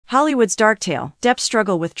Hollywood's dark tale, Depp's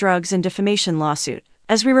struggle with drugs and defamation lawsuit.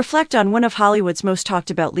 As we reflect on one of Hollywood's most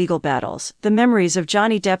talked about legal battles, the memories of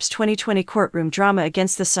Johnny Depp's 2020 courtroom drama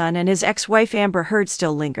against The Sun and his ex-wife Amber Heard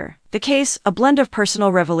still linger. The case, a blend of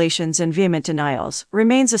personal revelations and vehement denials,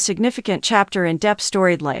 remains a significant chapter in Depp's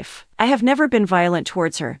storied life. "I have never been violent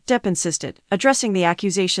towards her," Depp insisted, addressing the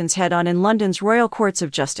accusations head-on in London's Royal Courts of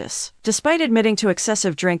Justice. Despite admitting to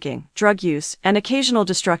excessive drinking, drug use, and occasional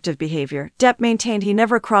destructive behavior, Depp maintained he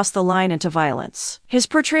never crossed the line into violence. His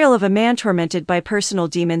portrayal of a man tormented by personal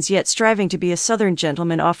demons yet striving to be a Southern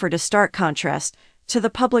gentleman offered a stark contrast to the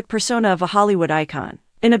public persona of a Hollywood icon.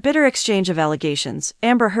 In a bitter exchange of allegations,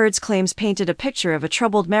 Amber Heard's claims painted a picture of a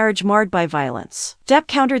troubled marriage marred by violence. Depp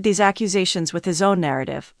countered these accusations with his own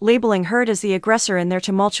narrative, labeling Heard as the aggressor in their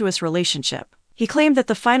tumultuous relationship. He claimed that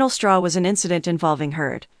the final straw was an incident involving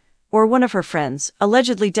Heard, or one of her friends,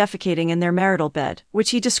 allegedly defecating in their marital bed,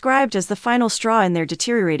 which he described as the final straw in their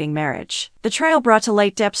deteriorating marriage. The trial brought to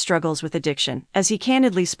light Depp's struggles with addiction, as he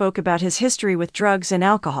candidly spoke about his history with drugs and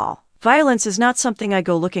alcohol. "Violence is not something I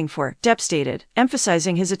go looking for," Depp stated,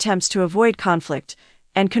 emphasizing his attempts to avoid conflict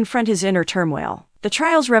and confront his inner turmoil. The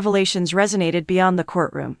trial's revelations resonated beyond the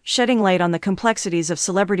courtroom, shedding light on the complexities of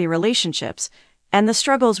celebrity relationships and the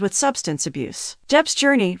struggles with substance abuse. Depp's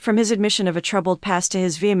journey, from his admission of a troubled past to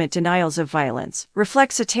his vehement denials of violence,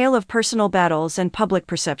 reflects a tale of personal battles and public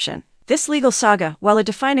perception. This legal saga, while a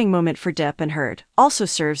defining moment for Depp and Heard, also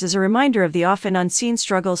serves as a reminder of the often unseen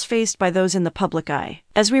struggles faced by those in the public eye.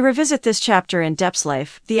 As we revisit this chapter in Depp's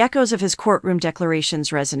life, the echoes of his courtroom declarations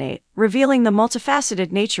resonate, revealing the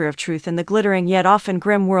multifaceted nature of truth in the glittering yet often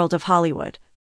grim world of Hollywood.